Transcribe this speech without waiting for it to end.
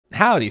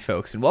Howdy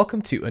folks, and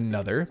welcome to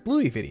another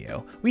Bluey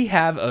video. We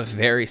have a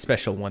very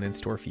special one in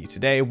store for you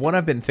today, one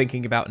I've been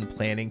thinking about and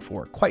planning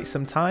for quite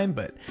some time,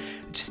 but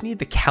I just need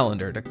the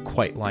calendar to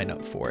quite line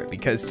up for it,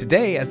 because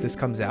today, as this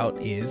comes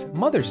out, is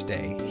Mother's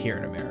Day here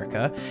in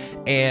America,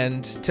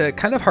 and to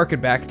kind of harken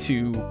back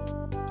to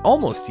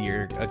almost a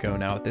year ago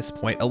now at this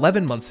point,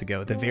 11 months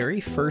ago, the very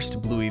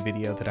first Bluey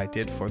video that I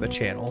did for the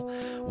channel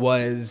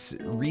was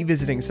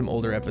revisiting some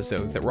older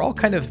episodes that were all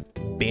kind of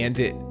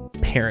bandit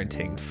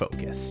parenting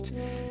focused.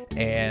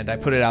 And I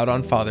put it out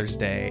on Father's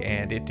Day,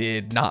 and it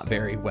did not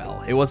very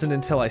well. It wasn't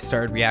until I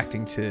started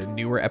reacting to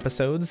newer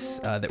episodes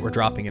that were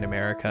dropping in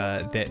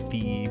America that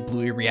the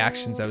Bluey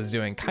reactions I was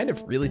doing kind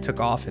of really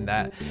took off, and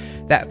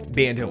that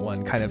bandit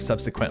one kind of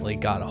subsequently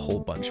got a whole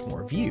bunch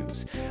more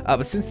views.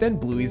 But since then,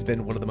 Bluey's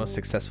been one of the most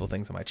successful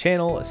things on my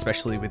channel,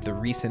 especially with the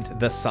recent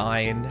The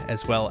Sign,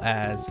 as well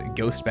as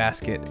Ghost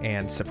Basket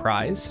and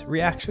Surprise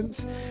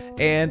reactions.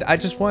 And I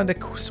just wanted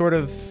to sort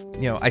of,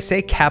 I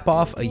say cap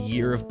off a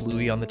year of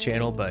Bluey on the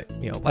channel, but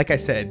like I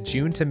said,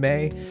 June to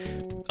May,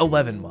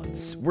 11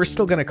 months. We're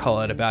still gonna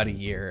call it about a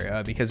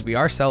year because we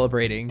are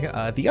celebrating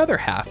the other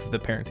half of the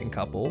parenting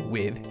couple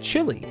with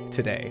Chili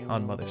today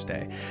on Mother's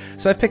Day.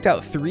 So I've picked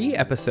out 3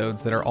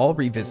 episodes that are all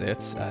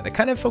revisits that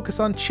kind of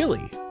focus on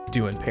Chili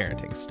doing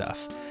parenting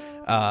stuff.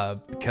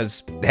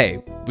 Because,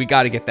 hey, we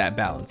got to get that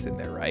balance in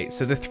there, right?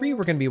 So the 3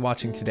 we're going to be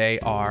watching today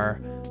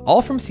are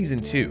all from season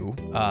 2.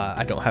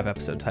 I don't have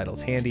episode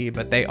titles handy,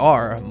 but they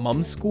are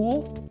Mum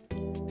School,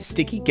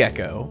 Sticky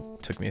Gecko,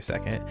 took me a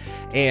second,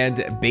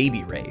 and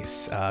Baby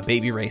Race.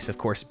 Baby Race, of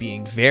course,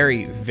 being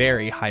very,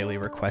 very highly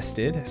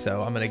requested.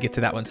 So I'm going to get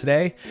to that one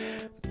today.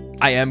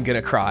 I am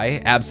gonna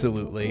cry,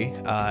 absolutely.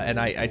 And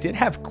I did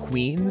have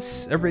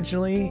Queens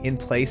originally in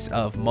place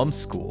of Mum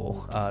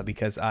School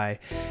because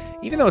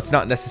even though it's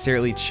not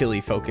necessarily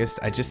Chili focused,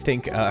 I just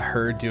think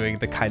her doing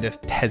the kind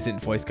of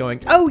peasant voice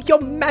going, "Oh,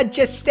 your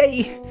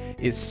majesty,"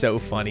 is so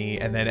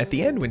funny. And then at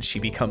the end when she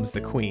becomes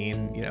the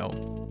queen,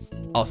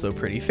 also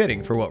pretty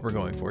fitting for what we're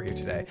going for here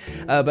today.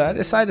 But I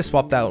decided to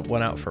swap that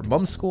one out for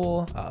Mum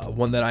School,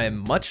 one that I am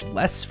much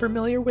less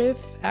familiar with,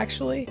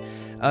 actually,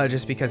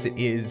 just because it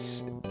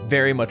is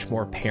very much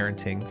more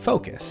parenting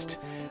focused.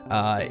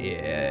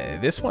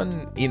 This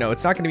one,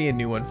 it's not going to be a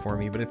new one for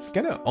me, but it's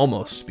going to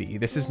almost be.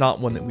 This is not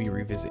one that we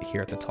revisit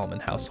here at the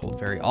Tallman household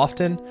very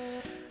often.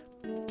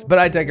 But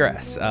I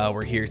digress.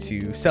 We're here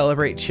to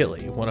celebrate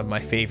Chili, one of my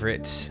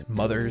favorite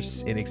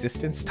mothers in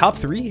existence. Top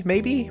 3,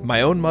 maybe?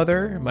 My own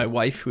mother, my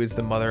wife, who is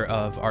the mother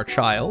of our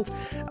child,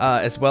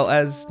 as well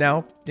as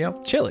now,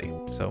 Chili.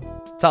 So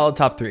solid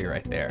top 3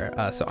 right there.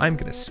 So I'm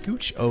going to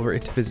scooch over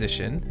into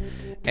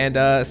position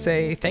and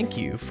say thank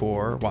you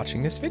for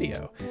watching this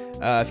video.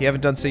 If you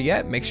haven't done so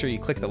yet, make sure you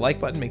click the like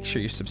button, make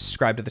sure you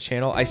subscribe to the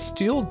channel. I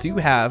still do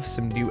have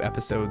some new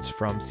episodes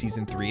from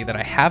season 3 that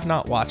I have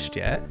not watched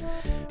yet.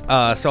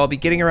 So I'll be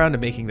getting around to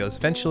making those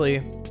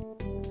eventually.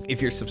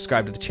 If you're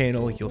subscribed to the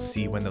channel, you'll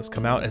see when those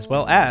come out, as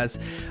well as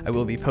I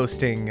will be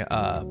posting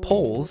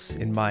polls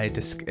in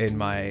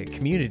my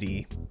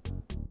community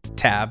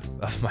tab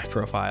of my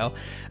profile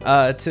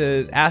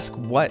to ask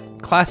what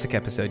classic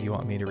episode you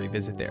want me to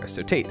revisit there.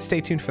 So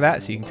stay tuned for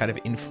that so you can kind of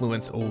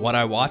influence what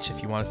I watch.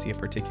 If you want to see a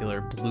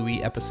particular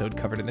Bluey episode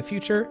covered in the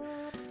future,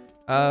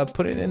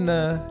 put it in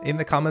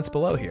the comments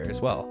below here as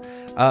well.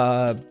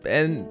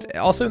 And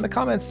also in the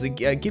comments,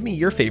 give me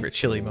your favorite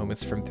Chili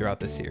moments from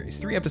throughout this series.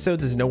 3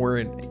 episodes is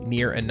nowhere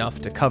near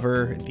enough to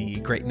cover the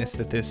greatness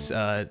that this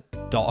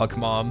dog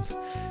mom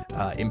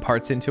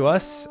imparts into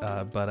us,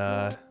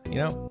 but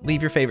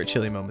leave your favorite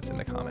Chili moments in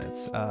the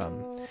comments.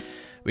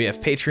 We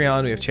have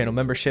Patreon, we have channel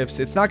memberships.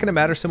 It's not going to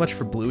matter so much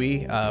for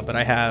Bluey, but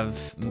I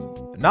have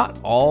not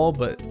all,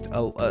 but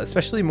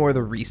especially more of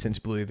the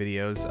recent Bluey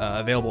videos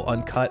available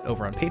uncut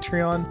over on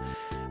Patreon.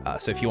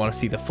 So if you want to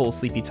see the full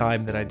Sleepy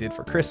Time that I did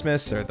for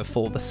Christmas or the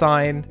full The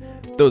Sign,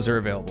 those are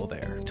available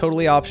there.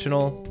 Totally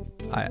optional.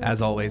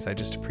 As always, I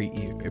just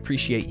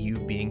appreciate you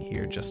being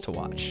here just to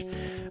watch.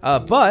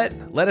 But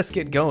let us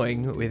get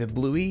going with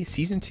Bluey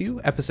Season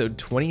 2, Episode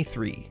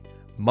 23,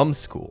 Mum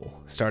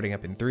School, starting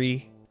up in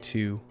 3,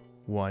 2,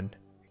 1,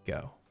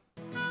 go.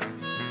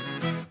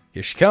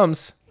 Here she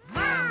comes.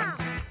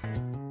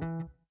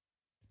 Mom!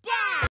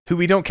 Dad! Who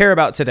we don't care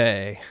about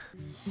today.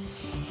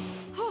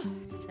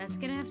 That's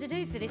gonna have to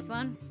do for this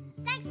one.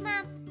 Thanks,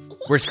 Mom.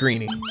 Where's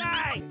Greenie?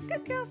 Hey!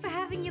 Good girl for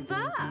having your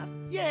bath.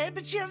 Yeah,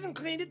 but she hasn't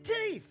cleaned her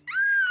teeth.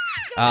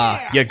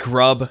 You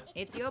grub.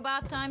 It's your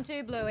bath time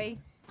too, Bluey.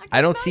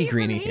 I don't see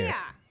Greenie here.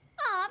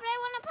 Oh, but I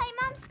want to play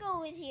Mum School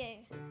with you.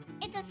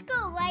 It's a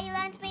school where you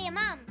learn to be a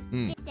mum.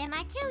 They're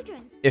my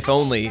children. If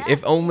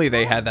only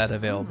they had that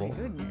available. Oh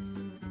my goodness.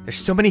 There's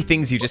so many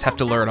things you just have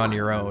to learn on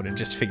your own and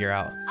just figure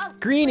out. Oh,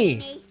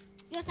 Greenie!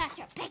 You're such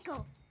a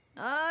pickle.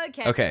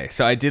 Okay. Okay,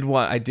 so I did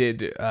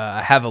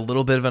have a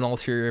little bit of an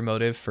ulterior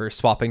motive for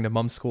swapping to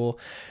Mum School,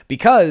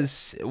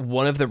 because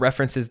one of the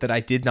references that I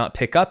did not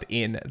pick up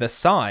in The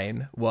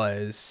Sign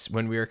was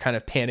when we were kind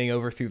of panning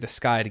over through the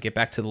sky to get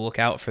back to the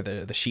lookout for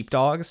the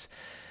sheepdogs.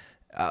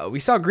 We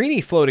saw Greenie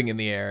floating in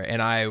the air,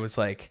 and I was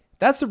like,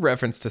 That's a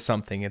reference to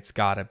something. It's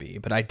gotta be,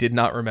 but I did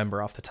not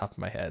remember off the top of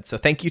my head. So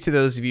thank you to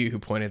those of you who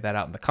pointed that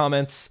out in the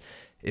comments.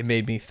 It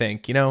made me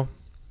think, you know,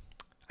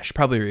 I should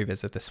probably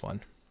revisit this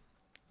one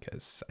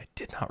because I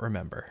did not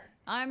remember.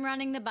 I'm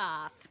running the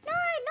bath. No,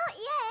 not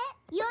yet.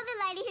 You're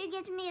the lady who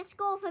gives me a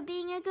score for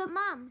being a good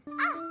mum.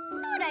 Ah,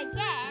 not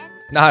again.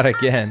 Not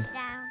again.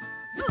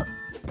 Down.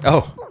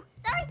 Oh, Ooh,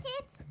 sorry,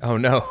 kids. oh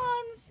no.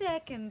 On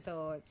second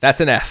thoughts. That's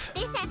an F.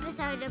 This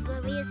episode of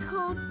Bluey is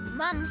called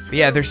Mum's. But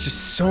yeah, there's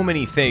just so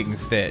many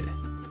things that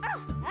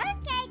Oh,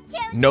 okay,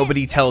 children.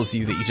 nobody tells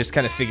you that you just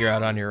kind of figure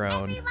out on your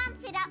own. Everyone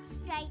sit up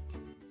straight.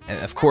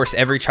 And of course,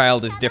 every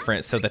child is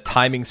different, so the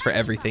timings for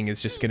everything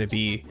is just going to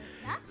be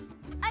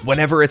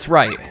whenever it's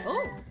right. Oh.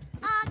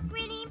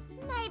 Grinny,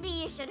 maybe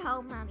you should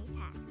hold Mummy's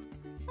hand.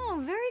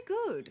 Oh, very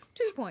good.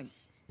 2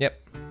 points. Yep,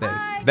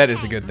 that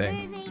is a good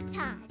thing. Movie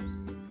time.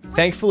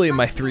 Thankfully,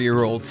 my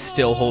 3-year-old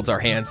still holds our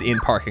hands in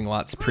parking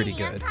lots pretty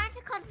Grinny, I'm good. trying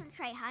to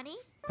concentrate, honey.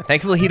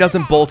 Thankfully, he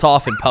doesn't bolt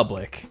off in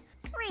public.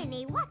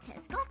 Grinny, what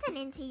has gotten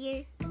into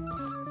you?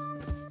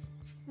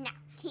 Now,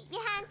 keep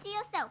your hands to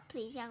yourself,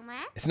 please, young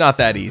man. It's not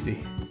that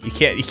easy. You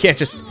can't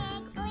just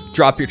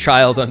drop your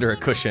child under a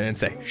cushion and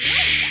say,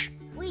 shh.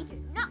 We do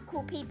not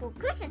call people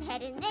cushion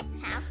head in this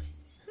house.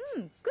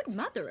 Good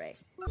mothering.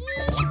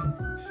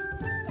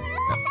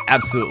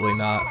 Absolutely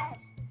not.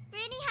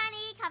 Grinny,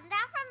 honey, come down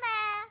from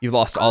there. You've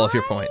lost all of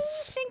your I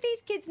points. think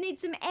these kids need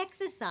some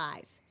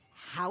exercise.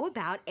 How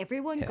about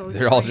everyone goes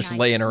they're for all a just nice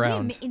laying swim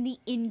around. in the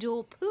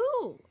indoor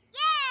pool?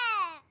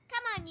 Yeah!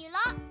 Come on, you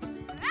lot.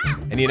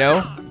 And you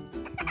know,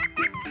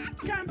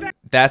 Come back.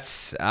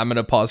 I'm going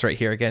to pause right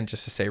here again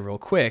just to say real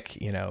quick,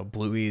 you know,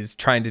 Bluey's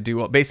trying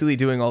to basically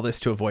doing all this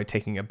to avoid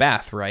taking a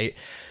bath, right?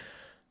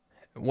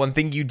 One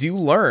thing you do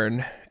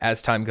learn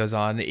as time goes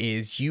on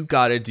is you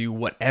got to do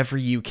whatever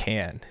you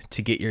can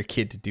to get your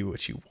kid to do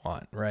what you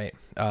want, right?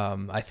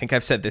 I think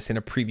I've said this in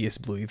a previous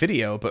Bluey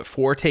video, but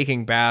for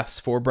taking baths,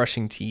 for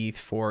brushing teeth,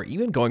 for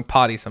even going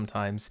potty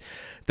sometimes,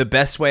 the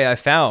best way I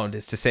found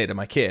is to say to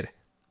my kid,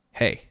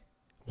 hey,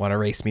 want to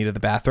race me to the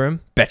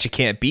bathroom? Bet you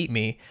can't beat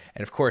me.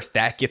 And of course,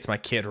 that gets my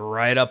kid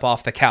right up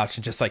off the couch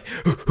and just like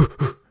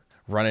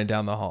running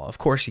down the hall. Of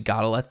course, you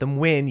got to let them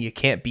win. You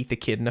can't beat the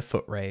kid in a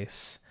foot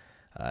race.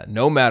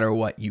 No matter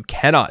what, you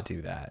cannot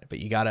do that. But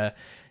you gotta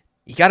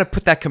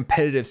put that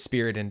competitive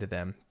spirit into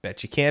them.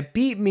 Bet you can't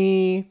beat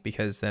me,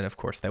 because then of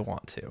course they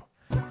want to.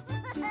 Come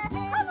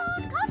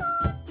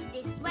on.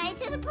 This way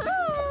to the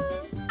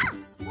pool. Ah,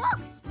 walk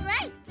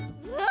straight.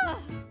 Ugh.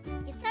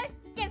 It's so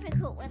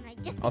difficult when they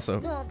just Also,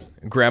 ignore me.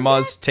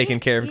 Grandma's taking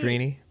care of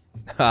Greenie.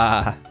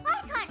 Ah,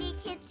 Why can't you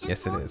kids just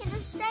Yes, it walk is. in a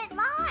straight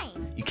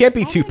line? you can't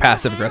be too I don't know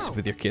passive how. aggressive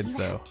with your kids You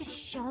though. have to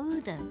show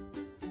them.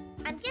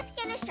 I'm just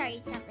gonna show you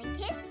something,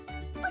 kids.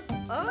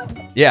 Oh,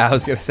 Yeah, I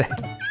was gonna say.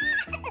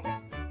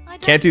 I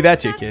Can't don't do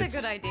that think to your that's kids.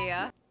 a good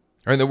idea.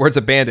 Or in the words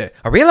of Bandit,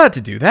 are we allowed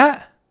to do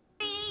that?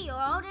 Greenie, you're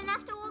old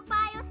enough to walk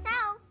by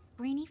yourself.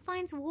 Greenie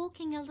finds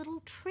walking a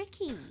little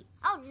tricky.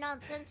 Oh,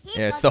 nonsense. He's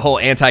Yeah, it's got the whole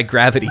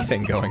anti-gravity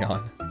thing going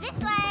on. This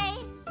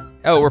way.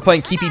 Oh, we're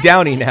playing Keepy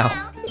Downy now.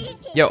 Down, you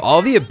keep Yo,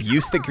 all the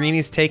abuse that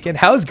Greenie's taken,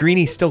 how is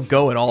Greenie still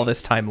going all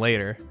this time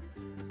later?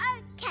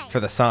 Okay. For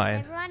the sign.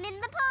 Everyone in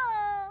the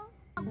pool.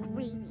 Oh,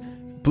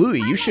 Greenie. Bluey,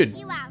 you I'll should let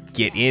you out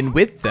get today. in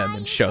with them Are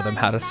and you show them going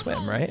how to to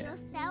swim, behave right?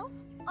 yourself,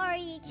 or are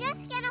you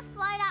just gonna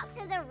float up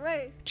to the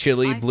roof?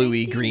 Chili, I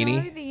Bluey, think you Greenie.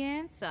 know the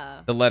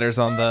answer. The letters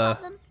on No the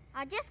problem.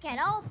 I'll just get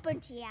old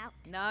Bunty out.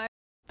 No.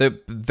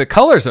 the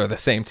colors are the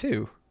same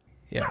too.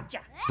 Yeah,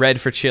 red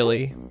for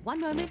Chili. 1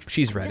 moment.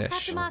 She's Just have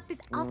reddish. to mark this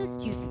other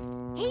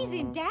student. He's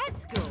in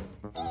dad's school.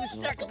 This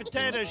sack of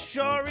potatoes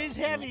sure is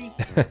heavy.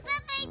 Put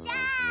me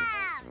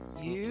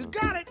down. You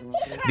got it.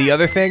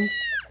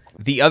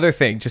 The other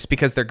thing, just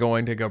because they're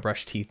going to go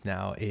brush teeth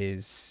now,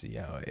 is, you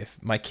know, if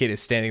my kid is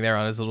standing there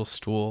on his little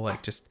stool,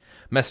 like just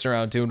messing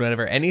around, doing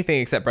whatever, anything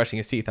except brushing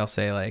his teeth, I'll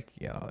say, like,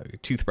 you know,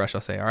 toothbrush,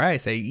 I'll say, all right,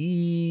 say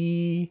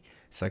ee,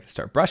 so I can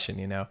start brushing,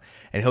 you know,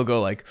 and he'll go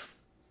like,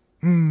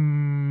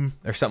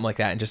 or something like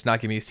that, and just not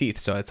give me his teeth.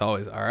 So it's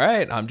always, all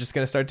right, I'm just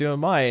gonna start doing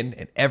mine,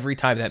 and every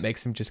time that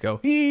makes him just go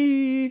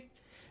ee,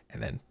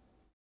 and then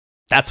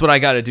that's what I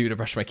got to do to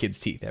brush my kid's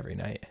teeth every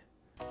night.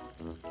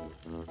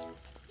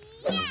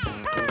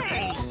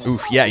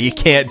 Oof, yeah, you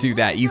can't do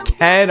that. You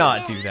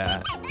cannot do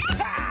that.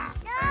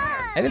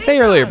 I didn't say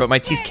earlier, but my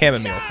tea's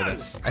chamomile for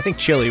this. I think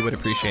Chili would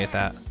appreciate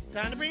that.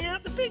 Time to bring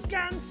out the big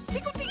guns.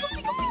 Tickle, tickle,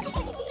 tickle, tickle,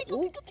 tickle,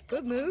 tickle.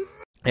 Good move.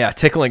 Yeah,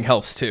 tickling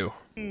helps too.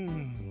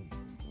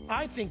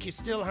 I think you're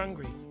still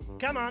hungry.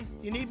 Come on,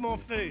 you need more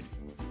food.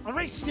 I'll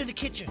race you to the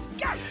kitchen.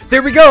 Go!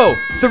 There we go!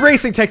 The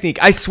racing technique.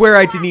 I swear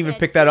I didn't even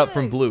pick that up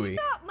from Bluey.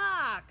 Stop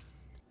marks.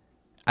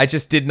 I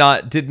just did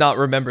not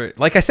remember.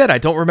 Like I said, I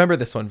don't remember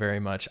this one very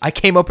much. I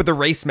came up with the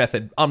race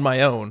method on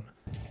my own.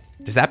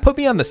 Does that put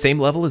me on the same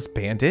level as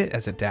Bandit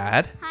as a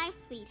dad? Hi,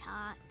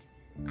 sweetheart.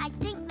 I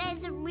think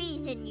there's a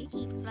reason you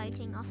keep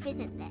floating off,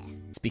 isn't there?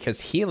 It's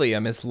because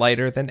helium is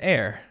lighter than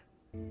air.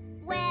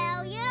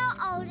 Well, you're not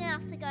old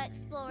enough to go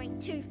exploring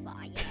too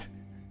far yet.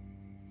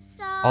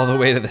 So All the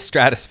way to the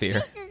stratosphere.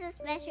 this is a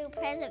special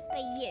present for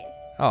you.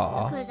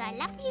 Aw. because I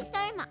love you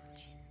so much.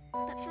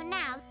 But for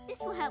now, this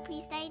will help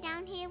you stay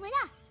down here with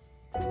us.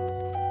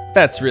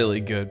 That's really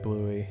good,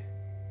 Bluey.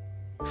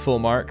 Full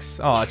marks.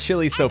 Aw,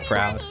 Chili's so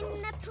proud. Everyone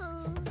in the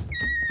pool.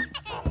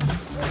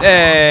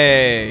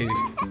 Hey!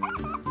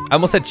 I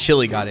almost said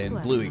Chili got in.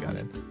 Bluey got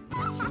in.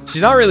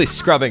 She's not really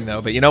scrubbing,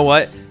 though, but you know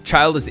what?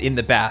 Child is in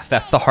the bath.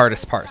 That's the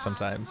hardest part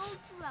sometimes.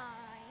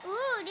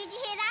 Ooh, did you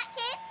hear that,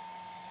 kid?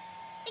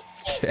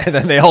 Excuse And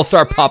then they all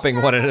start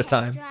popping one at a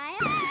time. Dryer.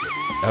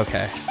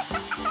 Okay.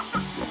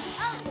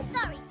 Oh,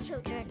 sorry,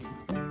 children.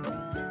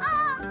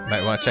 Oh,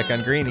 Might want to check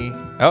on Greenie.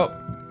 Oh,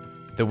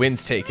 the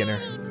wind's taking her.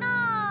 Greenie,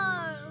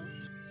 no.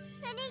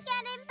 Can you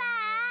get him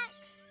back?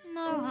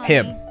 No, honey.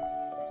 Him.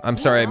 I'm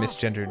sorry I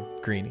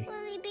misgendered Greenie.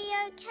 Will he be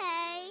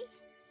okay?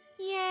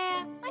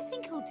 Yeah, I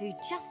think he'll do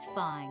just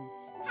fine.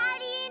 How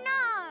do you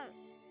know?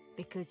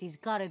 Because he's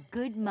got a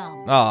good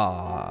mum.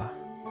 Aww.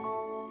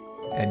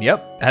 And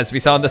yep, as we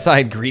saw on the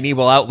sign, Greenie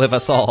will outlive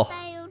us all.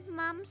 Failed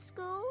mum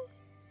school?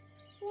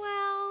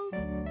 Well,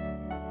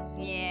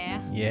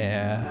 yeah.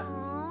 Yeah.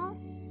 Aw,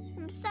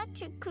 I'm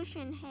such a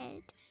cushion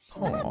head.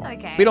 But that's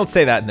okay. We don't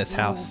say that in this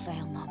We all house.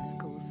 fail mum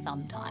schools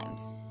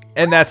sometimes.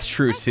 And that's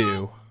true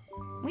too.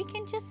 We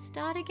can just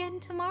start again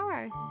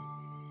tomorrow.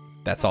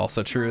 That's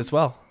also true as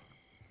well.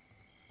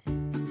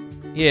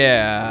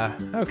 Yeah,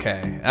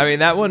 okay. I mean,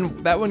 that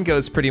one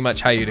goes pretty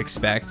much how you'd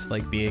expect,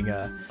 like being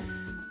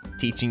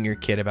teaching your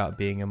kid about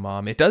being a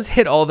mom. It does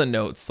hit all the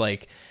notes,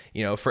 like,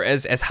 you know, for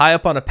as high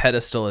up on a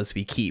pedestal as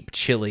we keep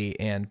Chili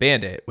and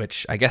Bandit,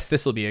 which I guess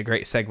this will be a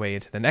great segue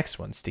into the next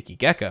one, Sticky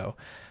Gecko.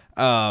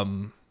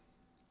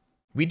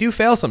 We do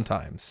fail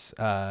sometimes,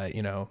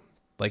 you know,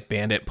 like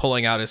Bandit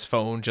pulling out his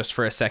phone just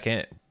for a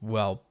second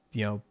while,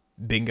 you know,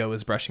 Bingo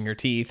is brushing her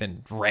teeth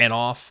and ran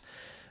off.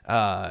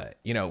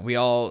 You know, we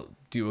all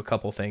do a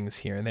couple things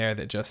here and there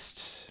that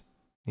just,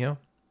 you know,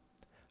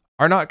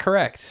 are not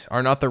correct,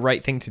 are not the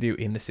right thing to do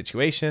in the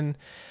situation.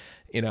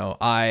 You know,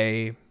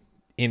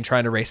 in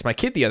trying to race my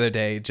kid the other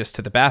day just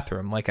to the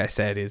bathroom, like I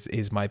said,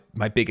 is my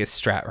biggest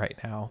strat right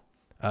now.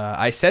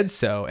 I said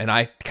so, and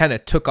I kind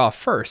of took off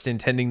first,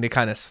 intending to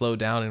kind of slow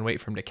down and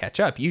wait for him to catch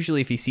up. Usually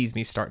if he sees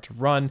me start to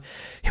run,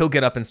 he'll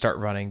get up and start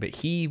running, but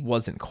he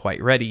wasn't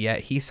quite ready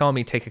yet. He saw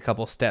me take a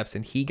couple steps,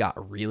 and he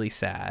got really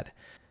sad.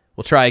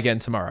 We'll try again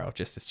tomorrow,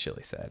 just as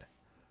Chili said.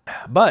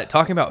 But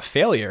talking about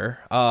failure,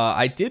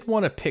 I did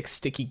want to pick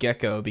Sticky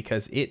Gecko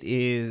because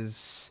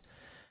it's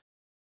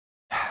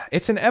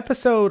an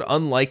episode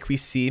unlike we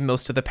see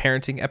most of the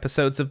parenting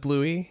episodes of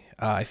Bluey.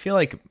 I feel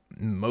like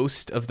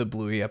most of the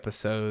Bluey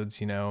episodes,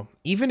 you know,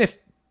 even if,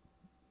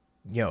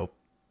 you know,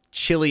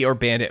 Chili or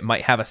Bandit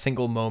might have a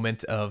single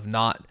moment of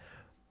not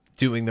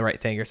doing the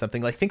right thing or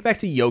something, like think back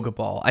to Yoga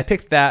Ball. I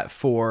picked that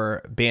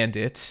for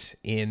Bandit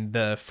in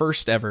the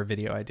first ever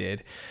video I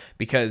did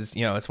because,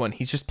 you know, it's when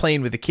he's just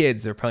playing with the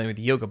kids, they're playing with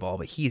the Yoga Ball,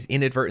 but he's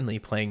inadvertently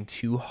playing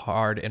too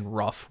hard and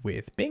rough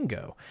with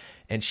Bingo.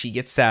 And she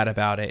gets sad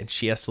about it, and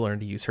she has to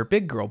learn to use her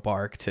big girl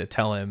bark to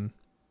tell him,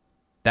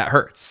 that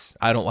hurts.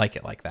 I don't like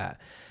it like that.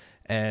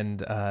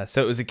 And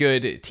so it was a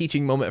good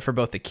teaching moment for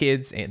both the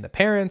kids and the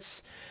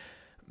parents.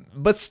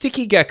 But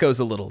Sticky Gecko's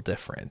a little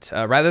different.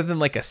 Rather than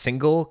like a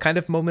single kind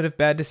of moment of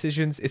bad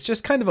decisions, it's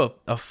just kind of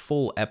a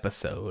full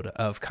episode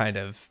of kind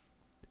of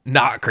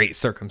not great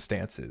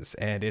circumstances.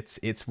 And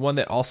it's one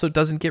that also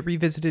doesn't get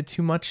revisited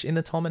too much in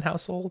the Tallman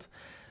household.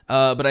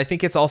 But I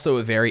think it's also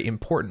a very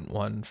important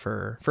one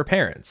for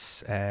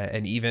parents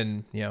and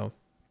even, you know,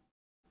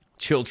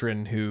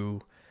 children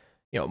who,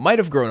 you know, might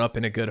have grown up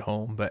in a good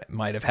home, but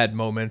might have had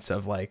moments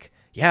of like,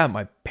 yeah,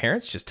 my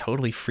parents just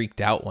totally freaked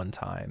out one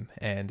time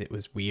and it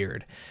was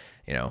weird.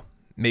 You know,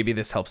 maybe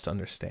this helps to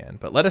understand.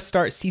 But let us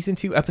start season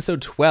 2, episode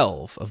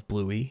 12 of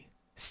Bluey,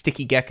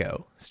 Sticky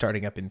Gecko,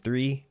 starting up in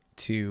 3,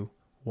 2,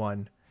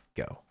 1,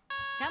 go.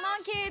 Come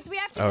on, kids, we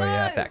have to Oh go.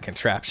 yeah, that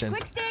contraption.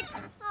 Quick sticks.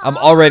 I'm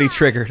already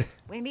triggered.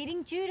 We're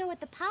meeting Judo at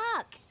the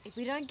park. If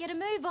we don't get a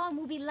move on,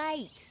 we'll be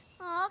late.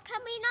 Oh, can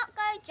we not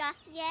go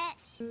just yet?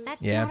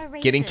 That's Yeah, not a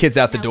reason. getting kids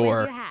out the Now, door,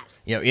 where's your hat?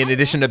 you know, in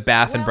addition to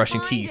bath and Well,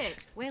 brushing find teeth,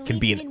 it. We're can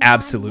be leaving an in 1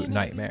 absolute minute.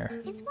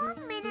 nightmare. Is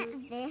 1 minute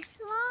this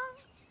long?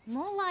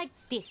 More like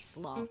this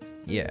long.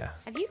 Yeah.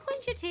 Have you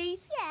cleaned your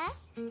teeth? Yeah.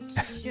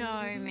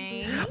 Show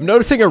me. I'm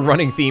noticing a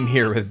running theme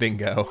here with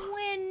Bingo.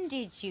 When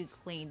did you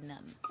clean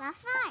them?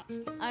 Last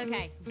night.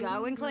 Okay,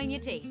 go and clean your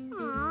teeth.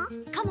 Aw.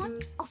 Come on,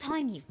 I'll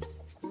time you.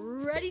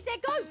 Ready,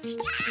 set, go.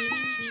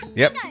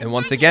 Yep, and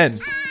once again,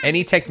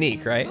 any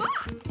technique, right?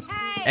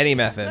 Hey, Any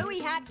method. Bluey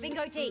hat,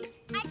 bingo teeth.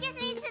 I just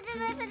need to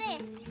deliver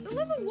this.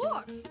 Deliver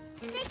what?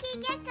 Sticky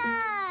Gecko.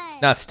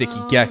 Not Sticky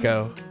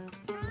Gecko.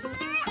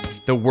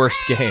 The worst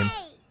game.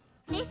 Hey,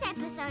 this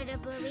episode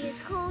of Bluey is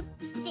called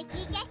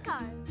Sticky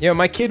Gecko. You know,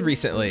 my kid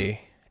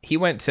recently, he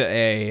went to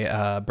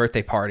a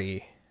birthday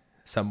party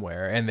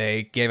somewhere and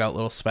they gave out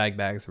little swag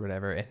bags or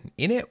whatever, and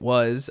in it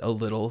was a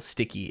little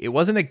sticky. It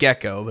wasn't a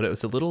gecko, but it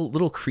was a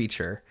little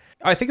creature.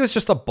 I think it was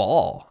just a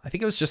ball. I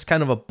think it was just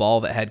kind of a ball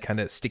that had kind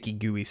of sticky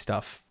gooey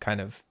stuff kind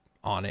of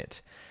on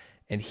it.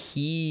 and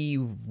he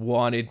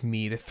wanted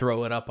me to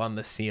throw it up on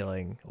the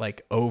ceiling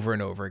like over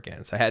and over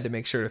again. So I had to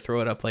make sure to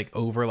throw it up like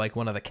over like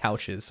one of the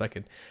couches so I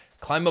could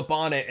climb up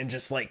on it and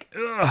just like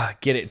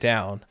get it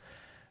down,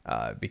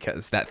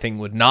 because that thing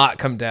would not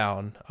come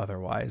down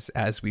otherwise,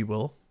 as we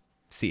will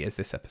see as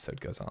this episode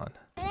goes on.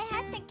 But I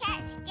have to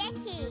catch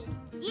Gecky.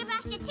 You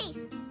brush your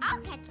teeth. I'll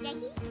catch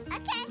Gecky.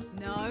 Okay.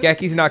 No.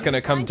 Gecky's not going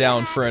to come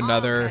down for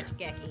another I'll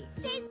catch Gecky.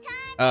 Keep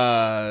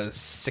time.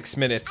 6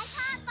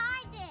 minutes, Can't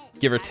find it.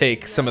 give or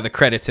take some of the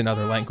credits in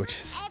other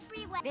languages.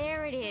 Everywhere.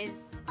 There it is.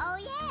 Oh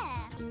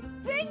yeah.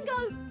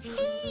 Bingo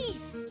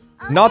teeth.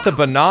 Oh, Not a yeah.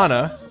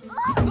 banana.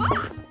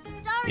 Oh,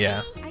 sorry.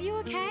 Yeah. Are you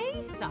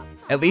okay? So.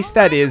 At least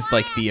that is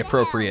like the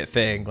appropriate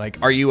thing. Like,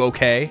 are you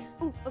okay?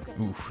 Ooh, okay.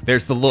 Ooh,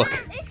 there's the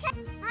look. It's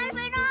my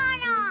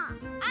banana.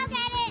 I'll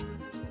get it.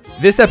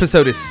 This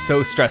episode is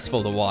so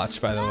stressful to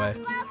watch, by the way.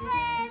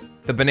 Waffles.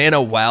 The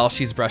banana while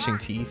she's brushing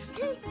teeth.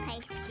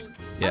 Toothpaste.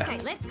 Yeah.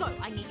 Okay, let's go.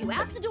 I need you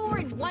out the door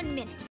in 1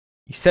 minute.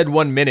 You said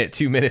 1 minute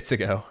 2 minutes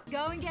ago.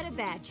 Go and get a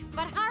badge,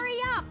 but hurry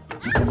up.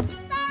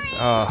 Sorry.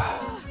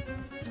 Oh,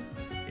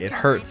 it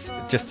hurts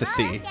just to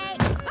see. Mom,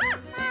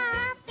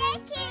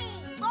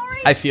 Gecky. Sorry.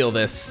 I feel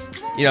this.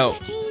 You know,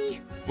 Gecky.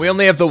 we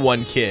only have the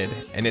one kid,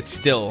 and it's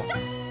still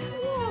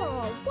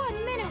Whoa,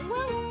 1 minute.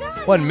 Well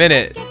done. 1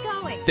 minute. Let's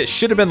get going. that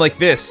should have been like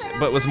this,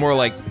 but was more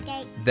like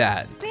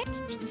that.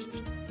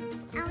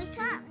 And we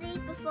can't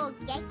leave before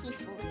Gecky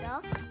falls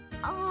off.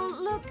 Oh,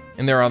 look.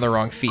 And they're on the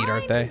wrong feet,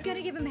 aren't they? I'm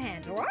gonna give him a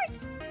hand, all right?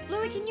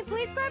 Bluey, can you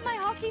please grab my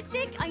hockey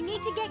stick? I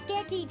need to get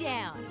Gecky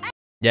down.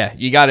 Yeah,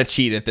 you gotta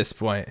cheat at this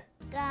point.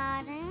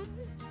 Got him.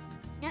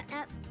 Nope,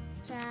 nope.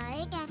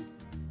 Try again.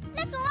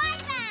 Look away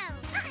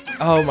now.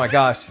 Oh my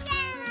gosh.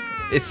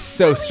 It's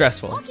so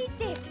stressful. Hockey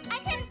stick. I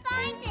couldn't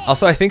find it.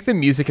 Also, I think the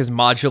music is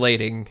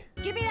modulating.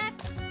 Give me that.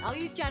 I'll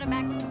use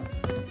Chattermax.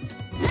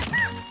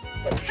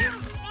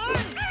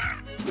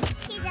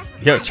 He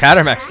doesn't Yo, like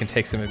Chattermax that. can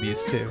take some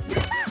abuse too.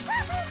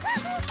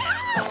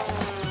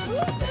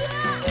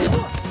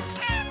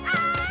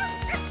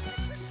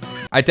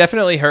 I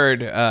definitely heard,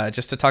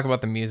 just to talk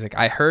about the music,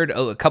 I heard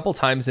a couple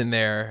times in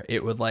there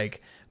it would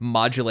like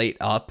modulate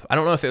up. I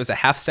don't know if it was a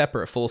half step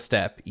or a full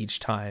step each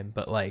time,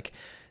 but like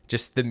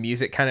just the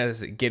music kind of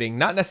is getting,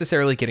 not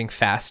necessarily getting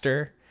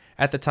faster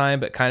at the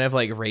time, but kind of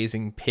like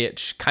raising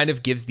pitch, kind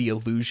of gives the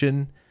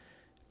illusion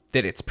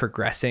that it's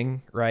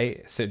progressing,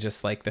 right? So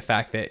just like the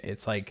fact that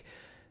it's like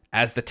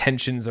as the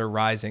tensions are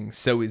rising,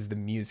 so is the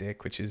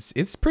music, which is,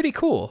 it's pretty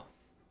cool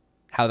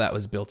how that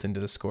was built into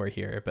the score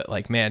here. But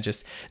like, man,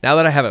 just now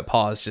that I have it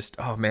paused, just,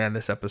 oh man,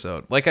 this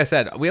episode, like I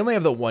said, we only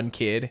have the one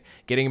kid.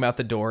 Getting him out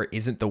the door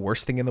isn't the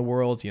worst thing in the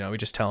world. You know, we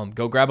just tell him,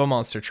 go grab a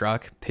monster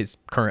truck, his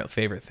current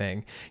favorite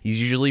thing. He's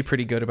usually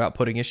pretty good about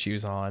putting his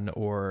shoes on,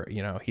 or,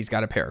 you know, he's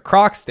got a pair of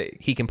Crocs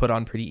that he can put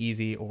on pretty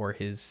easy, or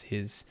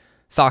his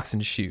socks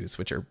and shoes,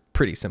 which are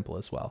pretty simple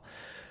as well.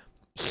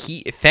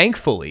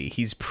 Thankfully,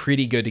 he's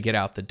pretty good to get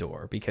out the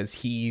door because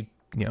he,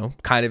 you know,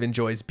 kind of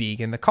enjoys being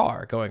in the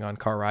car, going on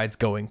car rides,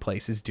 going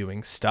places,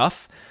 doing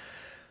stuff.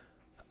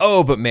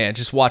 Oh, but man,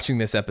 just watching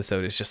this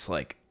episode is just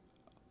like,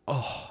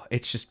 oh,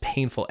 it's just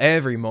painful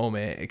every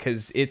moment,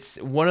 because it's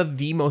one of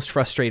the most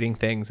frustrating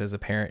things as a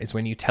parent is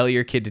when you tell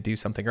your kid to do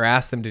something or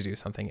ask them to do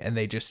something and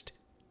they just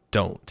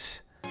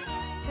don't.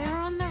 They're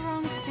on the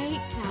wrong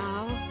feet,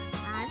 Carl.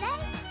 Are they?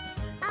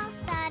 I'll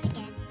start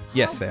again.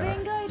 Yes, they are.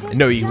 Bingo, this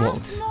No, is you just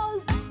won't. no-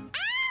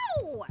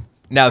 Ow!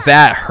 Now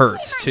that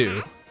hurts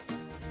too.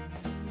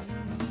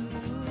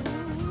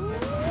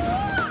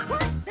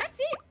 That's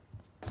it.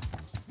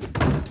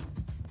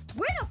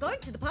 We're not going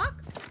to the park.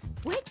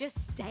 We're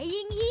just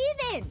staying here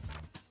then.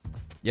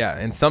 Yeah,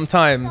 and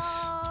sometimes,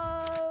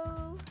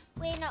 So,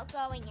 we're not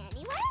going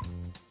anywhere?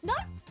 No,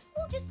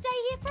 we'll just stay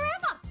here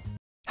forever.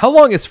 how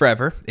long is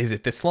forever? Is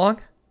it this long?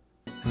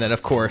 And then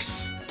of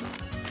course,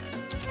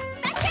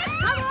 That's it!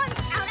 Come on! No,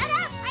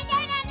 I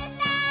don't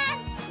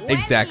understand! We're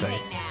Exactly.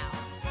 leaving now.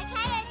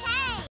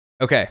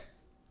 Okay. okay,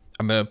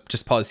 I'm gonna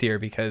just pause here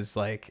because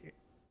like,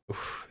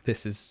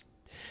 this is,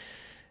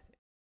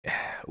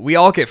 we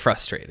all get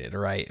frustrated,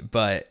 right?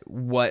 But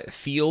what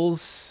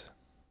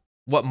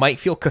might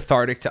feel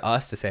cathartic to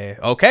us to say,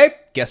 okay,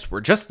 guess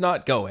we're just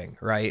not going,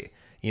 right?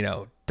 You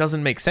know,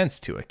 doesn't make sense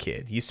to a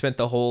kid. You spent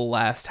the whole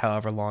last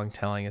however long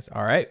telling us,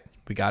 all right,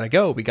 we gotta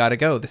go,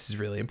 this is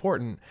really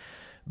important.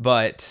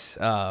 But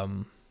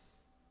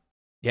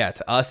yeah,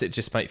 to us it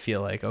just might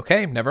feel like,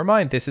 okay, never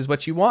mind, this is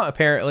what you want.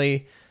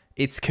 Apparently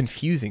it's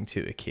confusing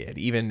to a kid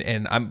even,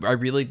 and I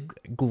really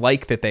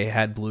like that they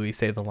had Bluey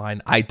say the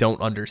line, I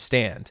don't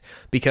understand,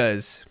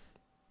 because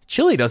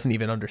Chili doesn't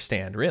even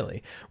understand,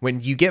 really.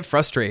 When you get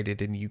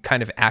frustrated and you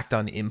kind of act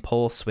on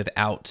impulse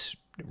without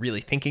really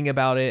thinking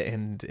about it,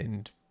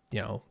 and you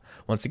know,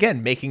 once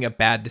again, making a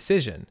bad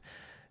decision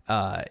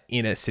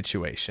in a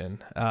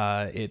situation,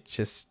 it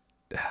just,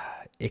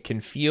 it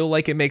can feel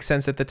like it makes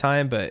sense at the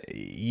time, but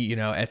you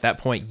know, at that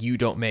point you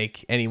don't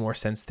make any more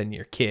sense than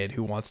your kid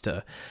who wants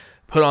to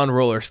put on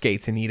roller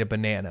skates and eat a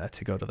banana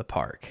to go to the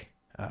park.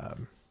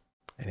 And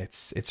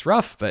it's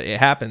rough, but it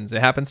happens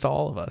to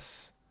all of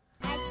us.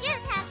 I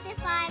just have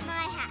to find my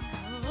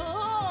hat.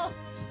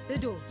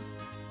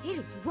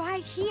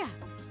 right here.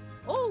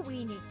 All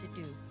we need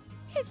to do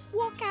is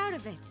walk out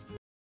of it.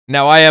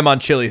 Now I am on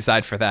Chili's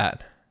side for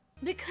that.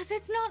 Because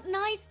it's not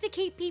nice to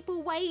keep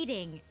people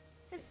waiting.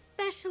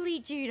 Especially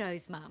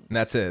Judo's mum.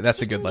 That's a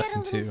good lesson She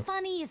can get a too. little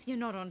funny if you're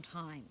not on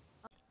time.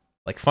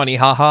 Like funny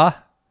haha.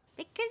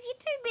 Because you're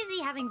too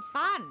busy having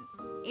fun.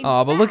 In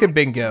Aw, but look at fact,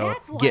 Bingo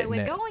That's why getting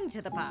we're it. going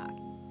to the park.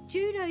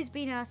 Judo's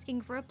been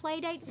asking for a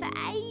play date for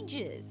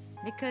ages.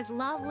 Because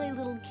lovely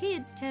little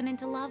kids turn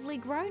into lovely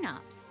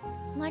grown-ups.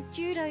 Like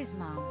Judo's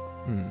mum.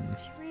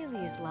 She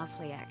really is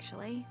lovely,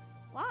 actually.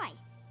 Why?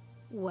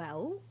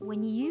 Well,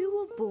 when you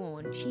were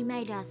born, she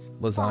made us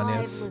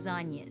Lasagnas. 5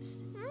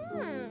 lasagnas.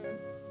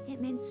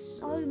 It meant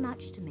so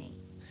much to me.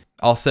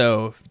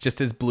 Also, just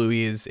as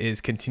Bluey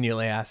is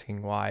continually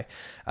asking why,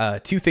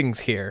 2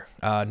 things here.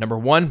 Number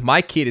 1,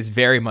 my kid is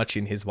very much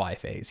in his why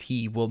phase.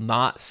 He will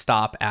not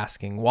stop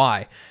asking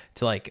why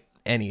to like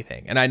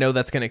anything. And I know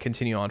that's going to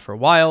continue on for a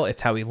while.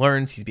 It's how he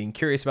learns. He's being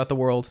curious about the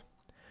world.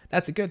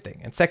 That's a good thing.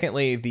 And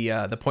secondly,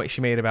 the point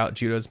she made about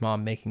Judo's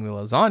mom making the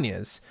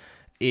lasagnas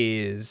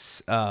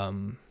is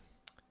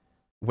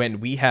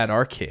when we had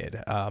our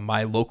kid,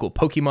 my local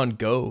Pokemon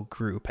Go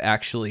group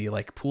actually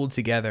like pooled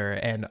together,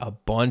 and a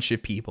bunch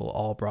of people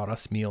all brought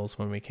us meals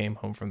when we came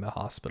home from the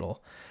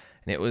hospital.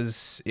 And it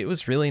was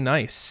really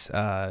nice.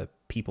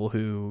 People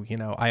who, you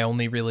know, I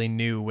only really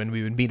knew when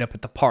we would meet up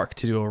at the park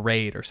to do a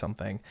raid or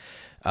something.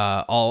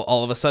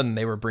 All of a sudden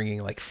they were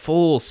bringing like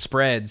full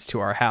spreads to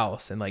our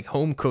house and like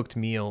home cooked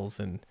meals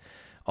and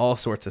all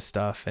sorts of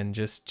stuff. And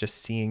just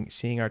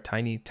seeing our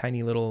tiny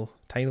little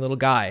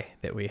guy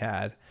that we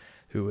had,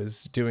 who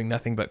was doing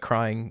nothing but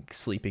crying,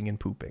 sleeping, and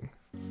pooping.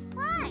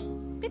 Why?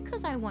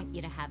 Because I want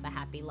you to have a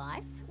happy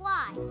life.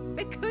 Why?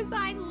 Because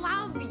I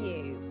love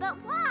you. But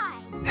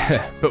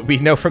why? But we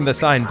know from the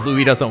sign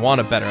Bluey doesn't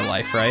want a better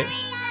life, right?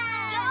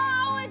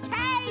 Oh,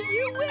 okay,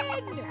 you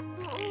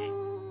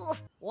win.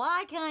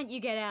 Why can't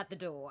you get out the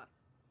door?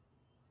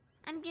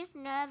 I'm just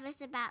nervous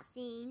about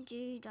seeing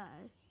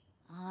Judo.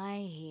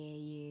 I hear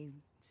you.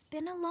 It's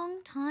been a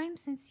long time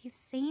since you've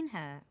seen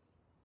her.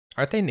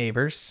 Aren't they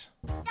neighbors?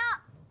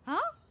 Stop! Huh?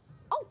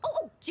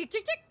 Oh, chick,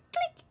 chick, chick,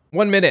 click.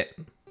 1 minute.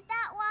 Is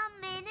that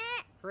 1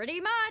 minute?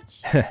 Pretty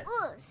much.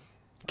 Us.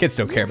 Kids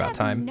don't care about You have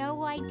time.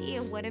 no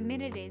idea what a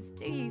minute is,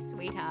 do you,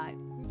 sweetheart?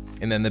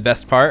 And then the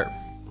best part,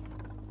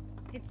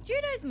 It's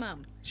Judo's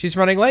mum. she's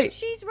running late.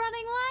 She's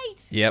running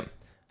late. Yep.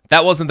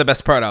 That wasn't the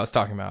best part I was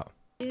talking about.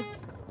 It's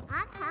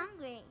I'm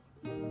hungry.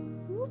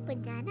 Ooh,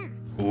 banana.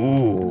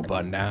 Ooh,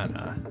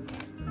 banana.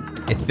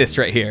 It's this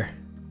right here.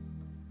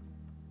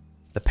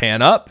 The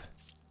pan up.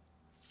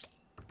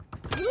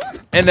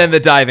 And then the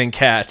diving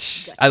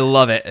catch. I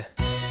love it.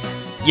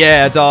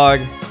 Yeah,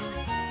 dog.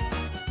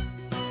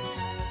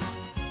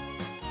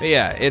 But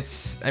yeah,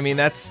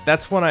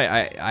 that's one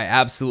I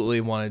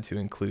absolutely wanted to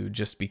include,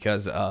 just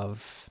because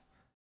of,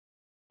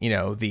 you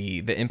know, the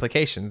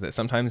implications that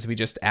sometimes we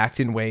just act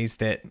in ways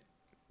that,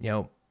 you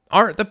know,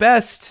 aren't the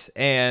best,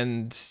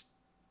 and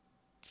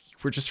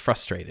we're just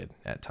frustrated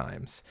at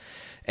times.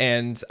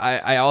 And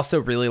I also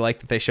really like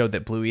that they showed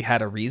that Bluey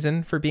had a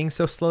reason for being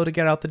so slow to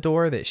get out the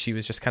door, that she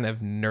was just kind of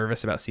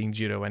nervous about seeing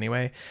Judo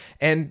anyway.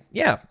 And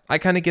yeah, I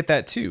kind of get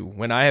that too.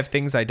 When I have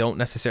things I don't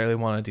necessarily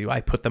want to do,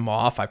 I put them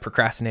off, I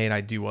procrastinate, I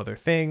do other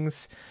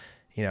things,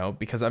 you know,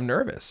 because I'm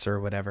nervous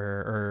or whatever.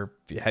 Or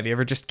have you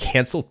ever just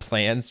canceled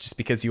plans just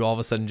because you all of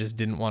a sudden just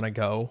didn't want to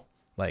go?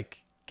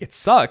 Like, it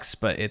sucks,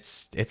 but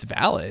it's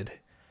valid.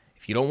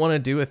 If you don't want to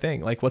do a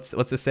thing, like what's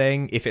the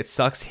saying? If it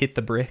sucks, hit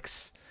the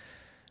bricks.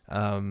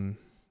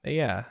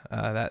 Yeah,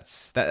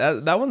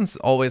 that one's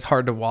always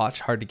hard to watch,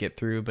 hard to get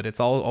through, but it's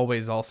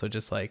always also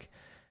just like,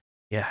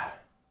 yeah,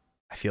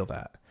 I feel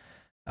that.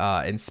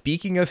 And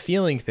speaking of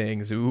feeling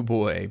things, ooh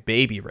boy,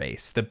 Baby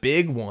Race, the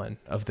big one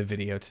of the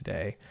video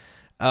today.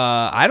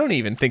 I don't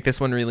even think this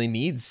one really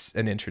needs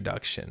an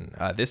introduction.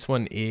 This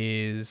one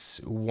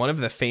is one of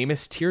the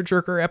famous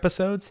tearjerker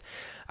episodes.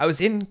 I was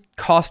in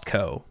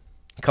Costco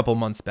a couple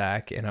months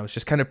back, and I was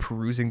just kind of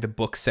perusing the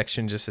book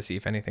section just to see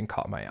if anything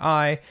caught my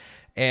eye.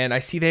 And I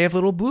see they have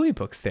little Bluey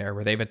books there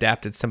where they've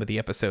adapted some of the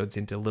episodes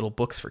into little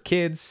books for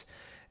kids.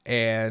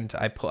 And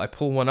I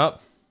pull one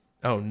up.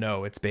 Oh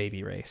no, it's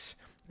Baby Race.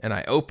 And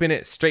I open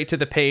it straight to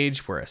the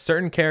page where a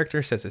certain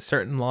character says a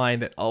certain line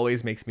that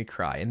always makes me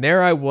cry. And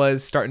there I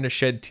was, starting to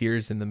shed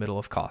tears in the middle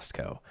of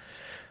Costco.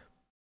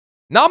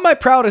 Not my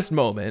proudest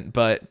moment,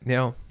 but you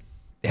know,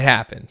 it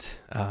happened.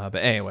 But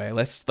anyway,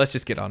 let's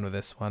just get on with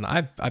this one.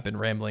 I've been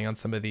rambling on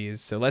some of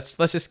these, so let's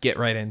just get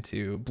right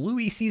into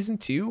Bluey season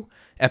 2,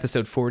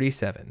 episode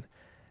 47,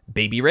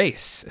 Baby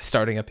Race,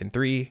 starting up in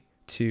 3,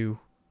 2,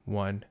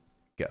 1,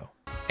 go.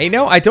 And you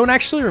know, I don't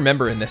actually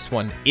remember in this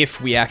one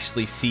if we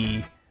actually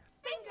see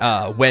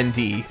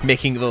Wendy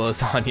making the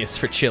lasagnas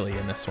for Chili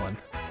in this one,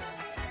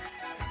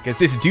 because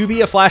this do be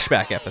a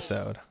flashback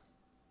episode.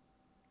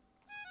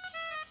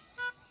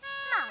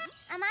 Mum,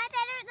 am I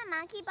better at the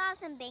monkey bars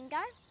than Bingo?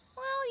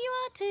 Well, you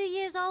are 2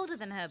 years older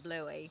than her,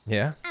 Bluey.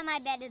 Yeah. Am I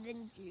better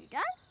than Judo?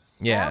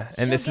 Yeah, Well,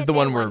 and this she'll is get the there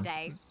one where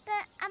day.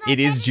 But am I it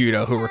is better Judo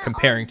than who we're her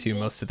comparing on to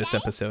most of this day?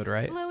 episode,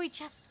 right? Bluey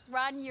just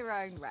run your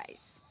own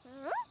race.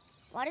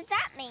 What does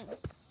that mean?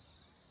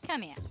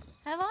 Come here.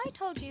 Have I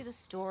told you the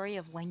story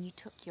of when you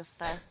took your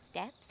first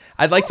steps?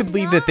 I'd like to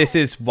believe that this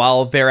is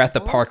while they're at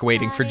the All park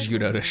waiting for started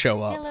Judo when to you show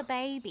were up. Still a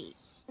baby.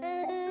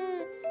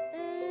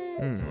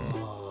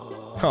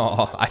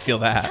 Oh, I feel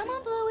that. Come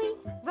on, Bluey.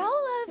 Roll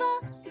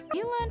over.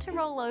 You learned to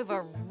roll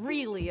over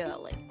really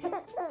early.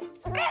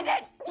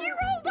 Bandit! She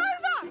rolled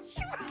over!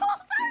 She rolled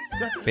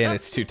over!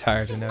 Bandit's too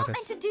tired to She's not meant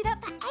notice. to do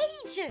that for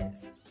ages.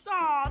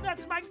 Oh,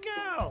 that's my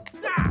girl.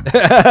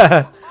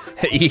 Ah.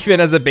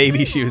 Even as a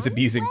baby, she was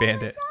abusing Where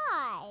Bandit. was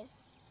I?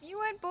 You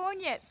weren't born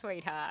yet,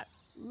 sweetheart.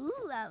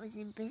 Ooh, I was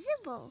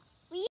invisible.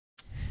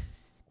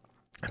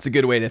 That's a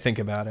good way to think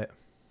about it.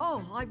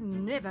 Oh, I've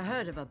never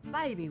heard of a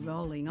baby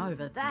rolling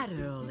over that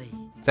early.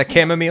 Is that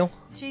chamomile?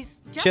 She's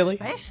just Chili?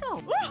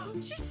 special. Oh,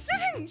 she's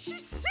sitting!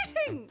 She's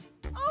sitting!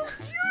 Oh,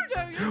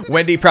 Judo, you're sitting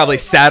Wendy probably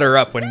sat her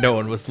up when no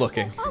one was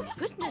looking. Oh,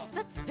 goodness,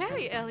 that's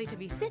very early to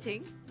be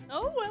sitting.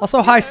 Oh, well. Also,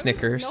 you hi, know,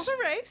 Snickers. Not a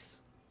race.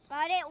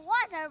 But it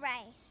was a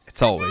race.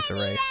 It's always a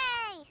race.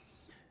 Race!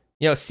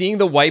 You know, seeing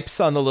the wipes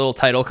on the little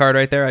title card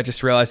right there, I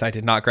just realized I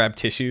did not grab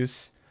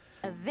tissues.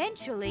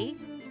 Eventually,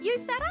 you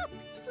sat up.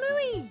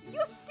 Bluey,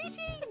 you're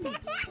sitting.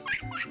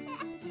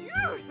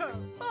 Judo!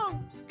 Oh,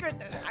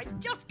 goodness, I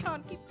just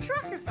can't keep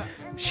track of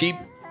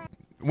her.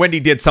 Wendy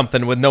did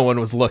something when no one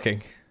was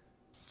looking.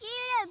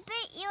 Judo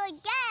beat you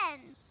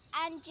again.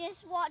 And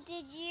just what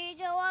did you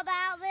do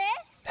about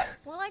this?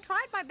 Well, I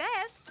tried my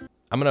best.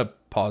 I'm going to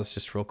pause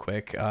just real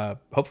quick.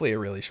 Hopefully a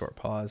really short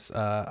pause.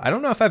 I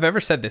don't know if I've ever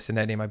said this in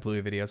any of my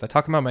Bluey videos. I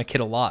talk about my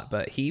kid a lot,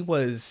 but he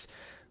was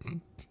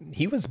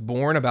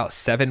born about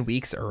 7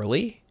 weeks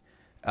early,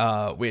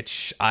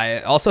 which I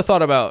also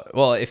thought about,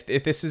 well, if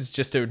this was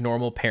just a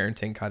normal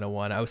parenting kind of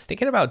one, I was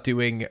thinking about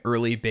doing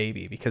early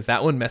baby because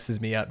that one messes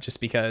me up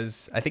just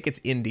because I think it's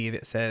Indy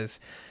that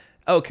says,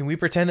 oh, can we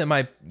pretend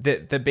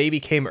that the baby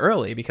came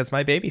early because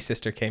my baby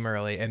sister came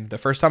early? And the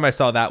first time I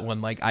saw that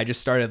one, like, I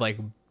just started like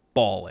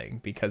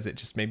bawling because it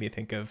just made me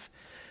think of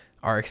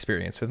our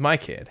experience with my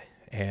kid.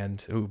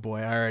 And oh boy,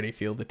 I already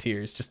feel the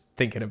tears just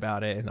thinking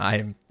about it. And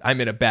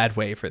I'm in a bad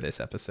way for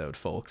this episode,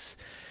 folks.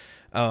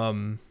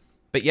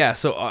 But yeah,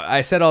 so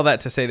I said all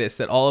that to say this,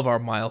 that all of our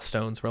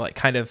milestones were like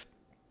kind of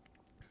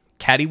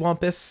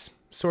cattywampus,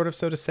 sort of,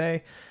 so to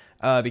say,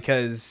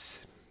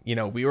 because, you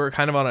know, we were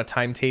kind of on a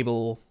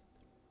timetable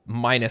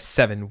minus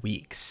 7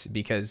 weeks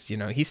because, you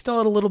know, he still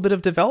had a little bit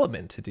of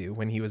development to do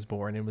when he was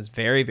born and was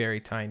very, very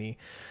tiny.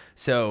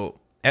 So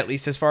at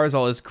least as far as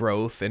all his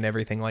growth and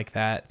everything like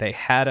that, they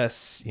had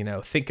us, you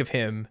know, think of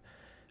him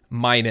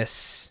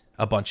minus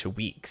a bunch of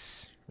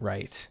weeks,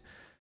 right?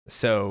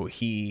 So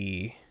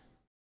he,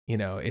 you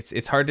know,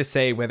 it's hard to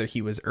say whether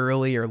he was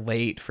early or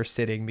late for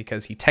sitting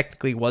because he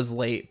technically was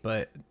late,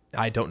 but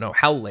I don't know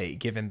how late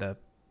given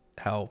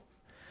how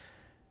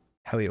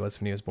he was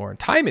when he was born.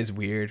 Time is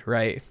weird,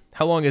 right?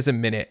 How long is a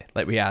minute,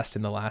 like we asked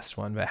in the last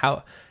one, but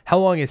how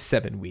long is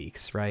 7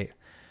 weeks, right?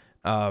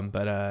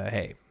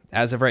 Hey,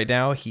 as of right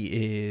now, I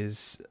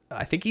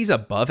think he's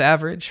above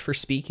average for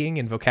speaking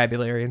and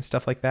vocabulary and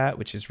stuff like that,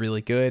 which is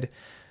really good.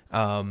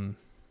 Real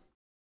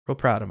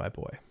proud of my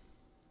boy.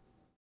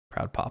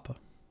 Proud papa.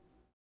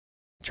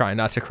 Trying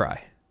not to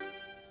cry.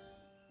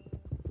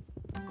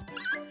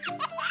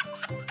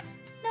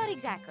 Not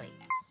exactly.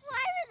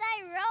 Why was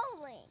I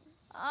rolling?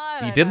 I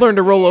You don't did know, learn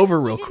to roll kid. over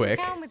You real didn't quick.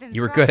 come with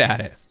You were good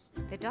at it. instructions.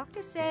 The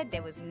doctor said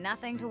there was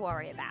nothing to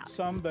worry about.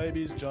 Some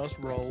babies just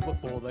roll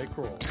before they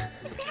crawl.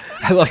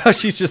 I love how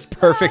she's just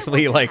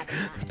perfectly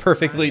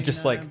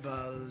just like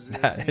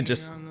that and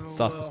just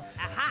sausage.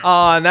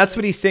 And that's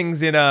what he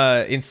sings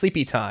in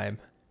Sleepy Time.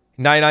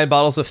 99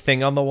 bottles of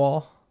thing on the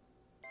wall.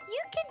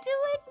 You can do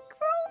it.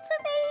 Crawl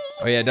to me.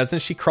 Oh yeah, doesn't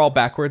she crawl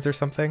backwards or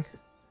something?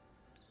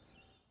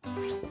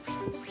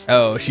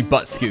 Oh, she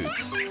butt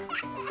scoots.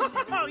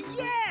 Oh,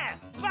 yeah!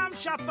 Bum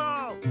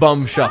shuffle!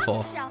 Bum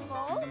shuffle. Shuffle.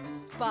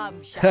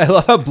 Bum I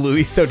love how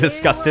Bluey's so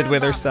disgusted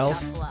with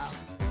herself.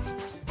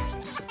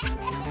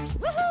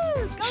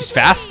 She's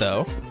fast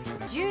though.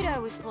 Judo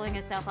was pulling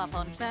herself up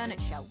on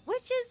furniture,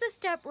 which is the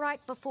step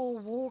right before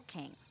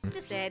walking.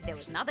 Just said there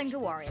was nothing to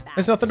worry about.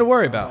 There's nothing to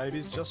worry Some about.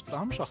 babies just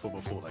bum shuffle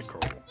before they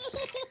crawl.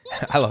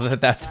 I love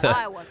that that's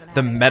I wasn't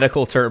the having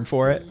medical term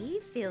for it.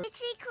 You feel Did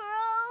she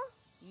crawl?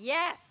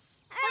 yes.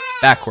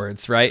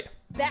 Backwards, right?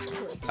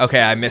 Backwards.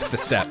 Okay, I missed a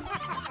step.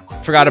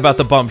 Forgot about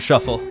the bum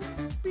shuffle.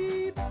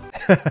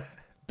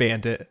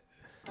 Bandit.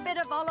 Bit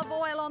of olive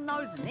oil on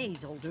those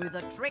knees will do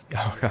the trick.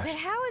 Oh gosh. But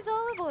how is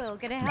olive oil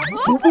gonna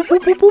help? Mom,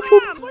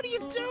 what are you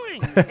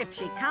doing? If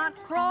she can't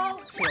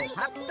crawl, she'll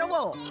have to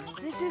walk.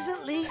 This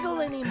isn't legal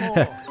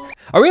anymore.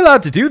 Are we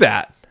allowed to do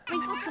that?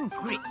 Sprinkle some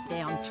grit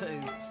down too.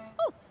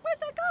 Oh,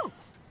 where'd they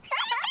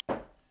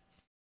go?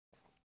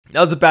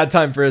 That was a bad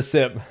time for a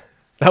sip.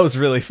 That was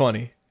really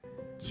funny.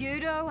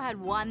 Judo had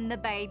won the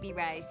baby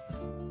race.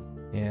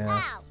 Yeah.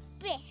 Ow,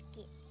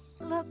 biscuits.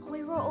 Look,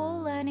 we were all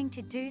learning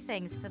to do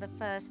things for the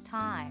first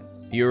time.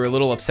 You were a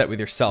little upset with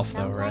yourself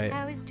though, Felt right? like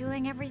I was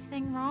doing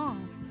everything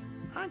wrong.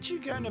 Aren't you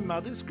going to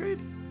mother's group?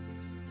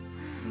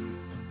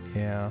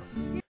 Yeah.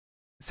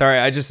 Sorry,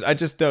 I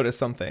just noticed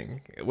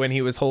something when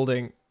he was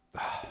holding.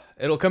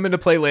 It'll come into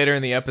play later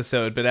in the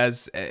episode, but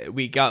as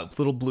we got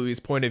little Bluey's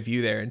point of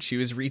view there, and she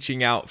was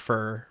reaching out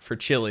for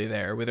Chili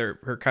there with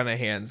her kind of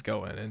hands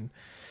going, and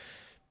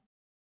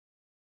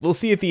we'll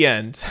see at the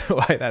end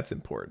why that's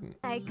important.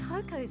 Hey,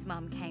 Coco's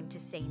mum came to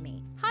see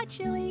me. Hi,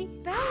 Chili.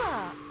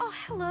 Bella! Oh,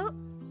 hello.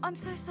 I'm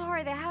so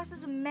sorry. The house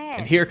is a mess.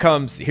 And here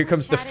comes the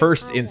Chatted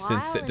first for a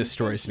instance while, that and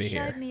destroys then me she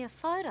here. showed me a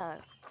photo.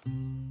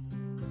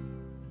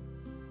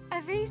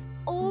 Are these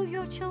all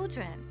your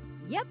children?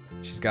 Yep.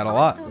 She's got a I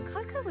lot. thought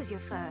Coco was your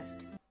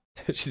first.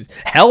 She's,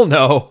 hell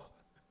no.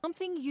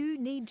 Something you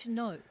need to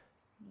know.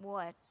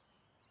 What?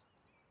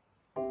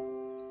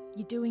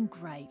 You're doing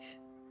great.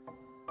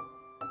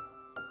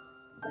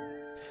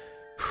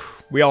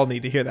 We all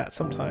need to hear that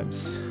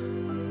sometimes.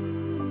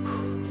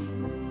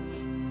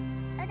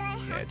 Are they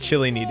Yeah, happy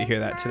Chili need to hear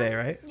tears, that today,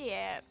 right?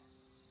 Yeah.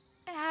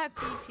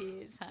 Happy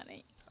tears,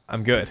 honey.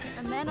 I'm good.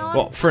 And then on,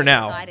 Well, for I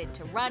now. decided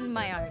to run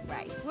my own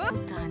race. Well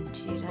done,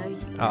 Judo, you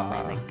Aw.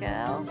 clever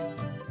girl.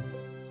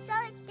 So,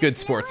 Good did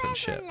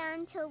sportsmanship. You ever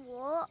learn to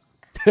walk?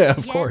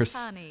 Of Yes, course.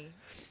 honey.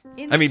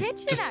 In I the mean,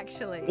 kitchen, just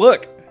actually.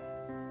 Look.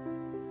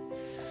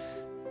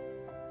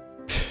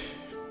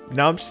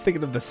 Now I'm just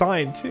thinking of the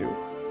sign too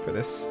for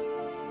this.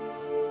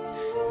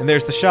 And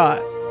there's the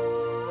shot.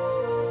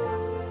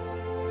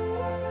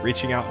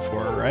 Reaching out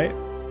for her, right?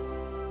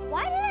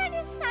 Why did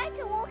I decide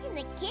to walk in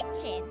the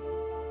kitchen?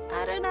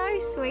 I don't know,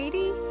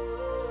 sweetie.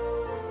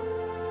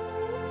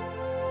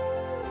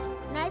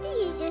 Maybe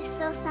you just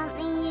saw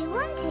something you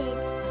wanted.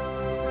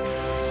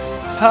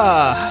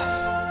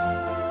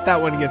 Ah, that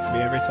one gets me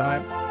every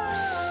time.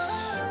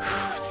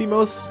 See,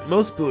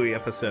 most Bluey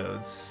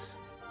episodes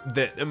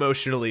that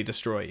emotionally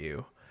destroy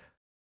you,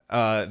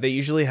 they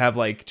usually have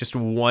like just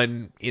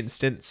one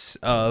instance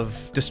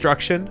of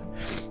destruction.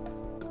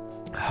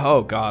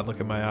 Oh God,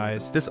 look at my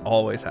eyes. This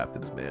always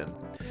happens, man.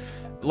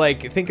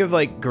 Like, think of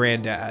like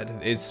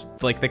Granddad is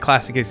like the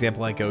classic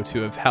example I go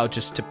to of how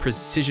just to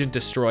precision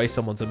destroy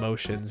someone's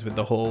emotions with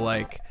the whole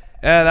like,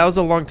 that was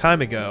a long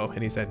time ago.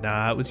 And he said,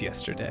 nah, it was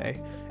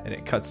yesterday. And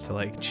it cuts to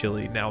like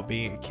Chili now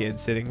being a kid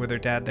sitting with her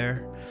dad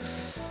there.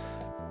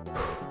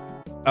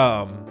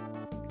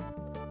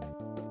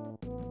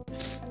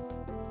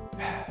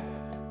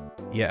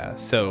 Yeah,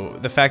 so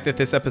the fact that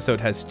this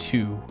episode has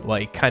two,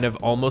 like, kind of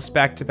almost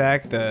back to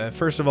back, the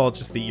first of all,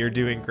 just the "you're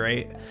doing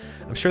great,"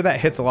 I'm sure that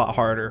hits a lot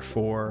harder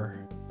for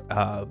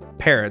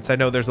parents. I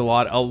know there's a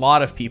lot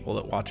of people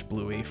that watch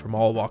Bluey from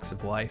all walks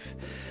of life,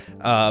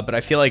 but I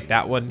feel like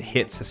that one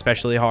hits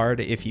especially hard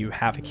if you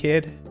have a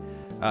kid,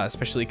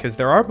 especially because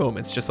there are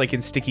moments, just like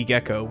in Sticky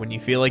Gecko, when you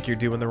feel like you're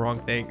doing the wrong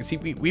thing. See,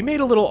 we made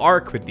a little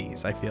arc with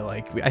these. I feel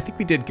like I think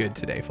we did good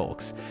today,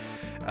 folks.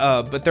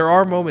 But there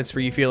are moments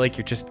where you feel like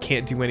you just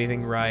can't do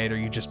anything right, or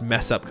you just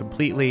mess up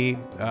completely.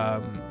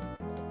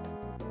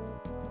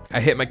 I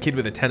hit my kid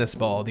with a tennis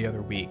ball the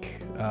other week.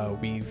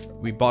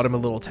 We bought him a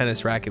little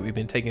tennis racket. We've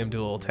been taking him to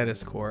a little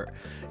tennis court,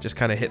 just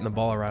kind of hitting the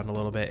ball around a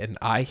little bit, and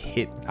I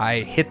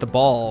hit the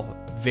ball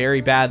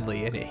very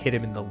badly, and it hit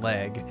him in the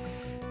leg,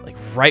 like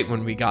right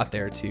when we got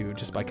there too,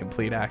 just by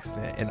complete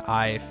accident. And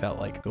I felt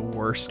like the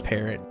worst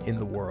parent in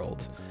the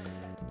world.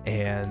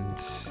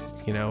 And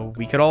you know,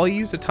 we could all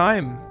use a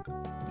time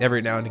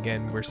every now and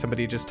again where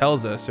somebody just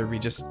tells us, or we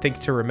just think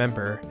to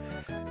remember,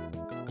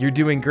 you're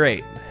doing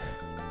great.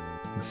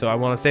 And so I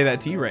want to say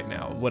that to you right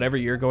now. Whatever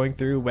you're going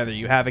through, whether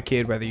you have a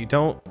kid, whether you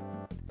don't,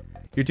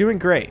 you're doing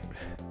great.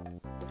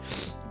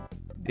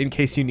 In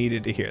case you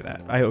needed to hear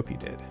that. I hope you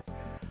did.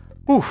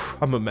 Whew,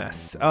 I'm a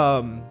mess.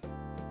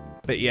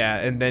 But yeah,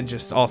 and then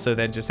just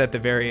at the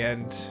very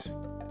end,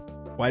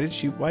 why did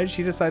she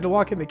decide to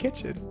walk in the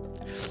kitchen?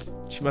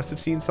 She must have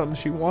seen something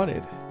she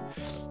wanted.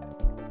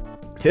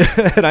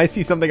 And I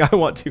see something I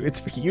want to. It's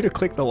for you to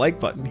click the like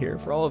button here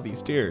for all of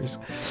these tears.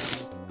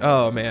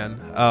 Oh man.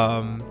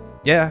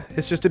 Yeah,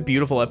 it's just a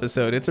beautiful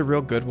episode. It's a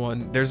real good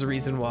one. There's a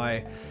reason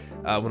why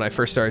when I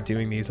first started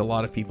doing these, a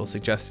lot of people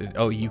suggested,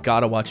 oh, you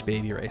gotta watch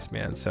Baby Race,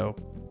 man. So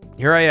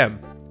here I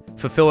am,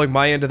 fulfilling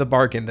my end of the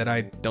bargain that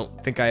I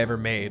don't think I ever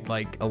made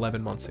like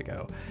 11 months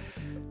ago.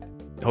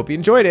 Hope you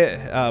enjoyed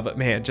it. But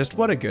man, just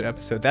what a good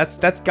episode.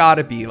 That's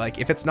gotta be, like,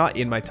 if it's not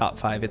in my top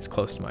 5, it's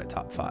close to my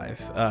top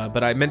 5.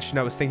 But I mentioned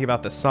I was thinking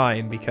about the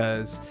sign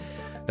because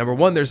number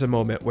one, there's a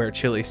moment where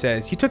Chili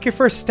says, you took your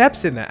first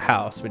steps in that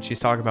house, when she's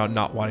talking about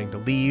not wanting to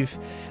leave.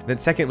 And then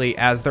secondly,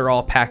 as they're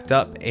all packed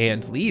up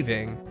and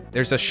leaving,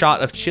 there's a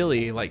shot of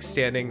Chili like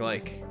standing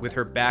like with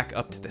her back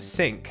up to the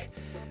sink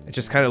and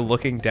just kind of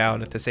looking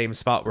down at the same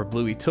spot where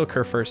Bluey took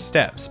her first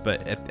steps.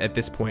 But at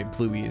this point,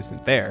 Bluey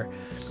isn't there.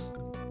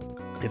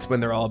 It's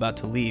when they're all about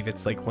to leave.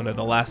 It's like one of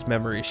the last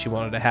memories she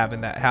wanted to have in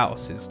that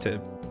house is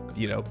to,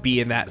 you know, be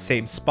in that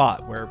same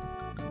spot where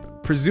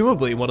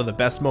presumably one of the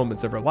best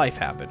moments of her life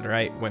happened,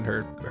 right? When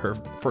her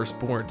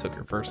firstborn took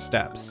her first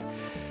steps.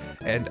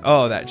 And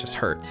oh, that just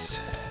hurts.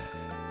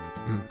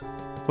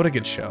 What a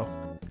good show.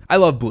 I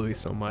love Bluey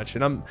so much,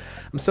 and I'm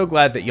so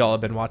glad that y'all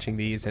have been watching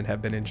these and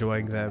have been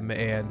enjoying them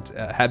and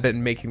have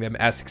been making them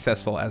as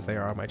successful as they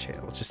are on my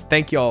channel. Just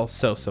thank y'all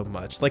so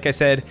much. Like I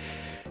said,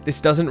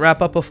 this doesn't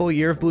wrap up a full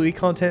year of Bluey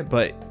content,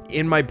 but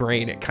in my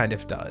brain it kind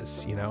of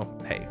does, you know.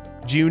 Hey,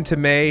 June to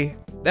May,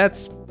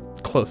 that's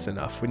close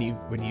enough. When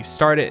you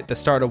start at the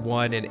start of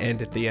one and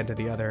end at the end of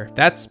the other,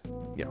 that's,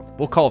 you know,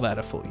 we'll call that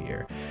a full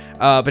year.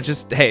 But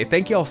just, hey,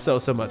 thank you all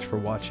so much for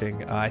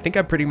watching. I think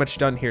I'm pretty much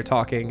done here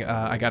talking.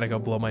 I gotta go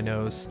blow my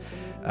nose.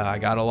 I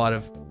got a lot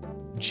of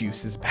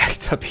juices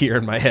backed up here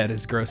in my head,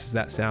 as gross as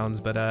that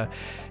sounds. But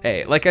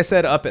hey, like I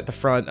said up at the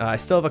front, I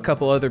still have a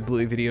couple other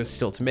Bluey videos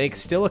still to make,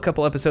 still a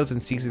couple episodes in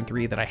season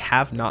 3 that I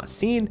have not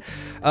seen,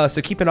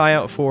 so keep an eye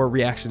out for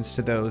reactions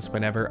to those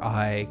whenever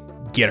I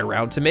get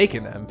around to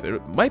making them.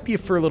 It might be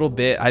for a little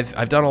bit.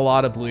 I've done a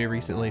lot of Bluey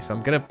recently, so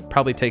I'm gonna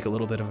probably take a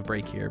little bit of a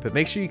break here, but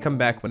make sure you come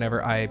back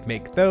whenever I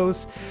make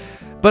those.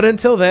 But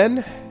until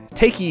then,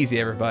 take it easy,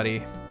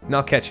 everybody, and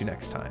I'll catch you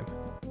next time.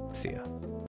 See ya.